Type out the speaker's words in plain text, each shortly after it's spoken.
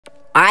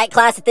Alright,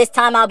 class, at this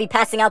time I'll be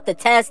passing out the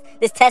test.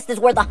 This test is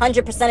worth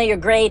 100% of your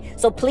grade,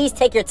 so please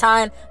take your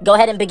time. Go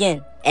ahead and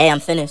begin. Hey, I'm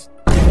finished.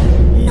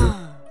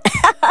 Nah.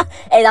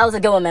 Hey, that was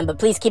a good one, man, but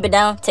please keep it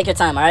down. Take your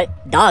time, alright?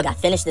 Dog, I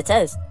finished the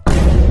test.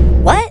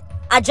 What?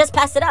 I just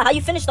passed it out. How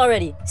you finished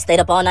already? Stayed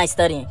up all night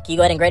studying. Can you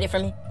go ahead and grade it for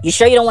me? You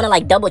sure you don't want to,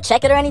 like, double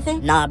check it or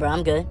anything? Nah, bro,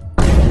 I'm good.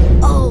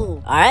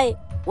 Oh, alright.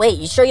 Wait,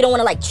 you sure you don't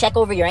want to, like, check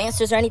over your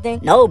answers or anything?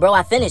 No, bro,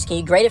 I finished. Can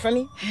you grade it for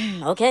me?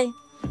 Okay.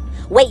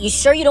 Wait, you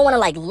sure you don't want to,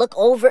 like, look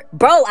over?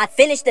 Bro, I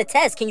finished the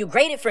test. Can you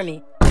grade it for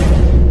me?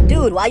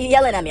 Dude, why are you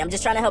yelling at me? I'm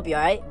just trying to help you,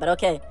 alright? But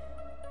okay.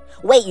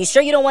 Wait, you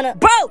sure you don't want to?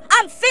 Bro,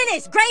 I'm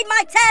finished. Grade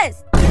my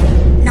test.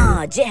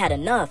 Nah, Jit had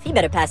enough. He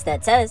better pass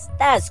that test.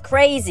 That's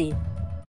crazy.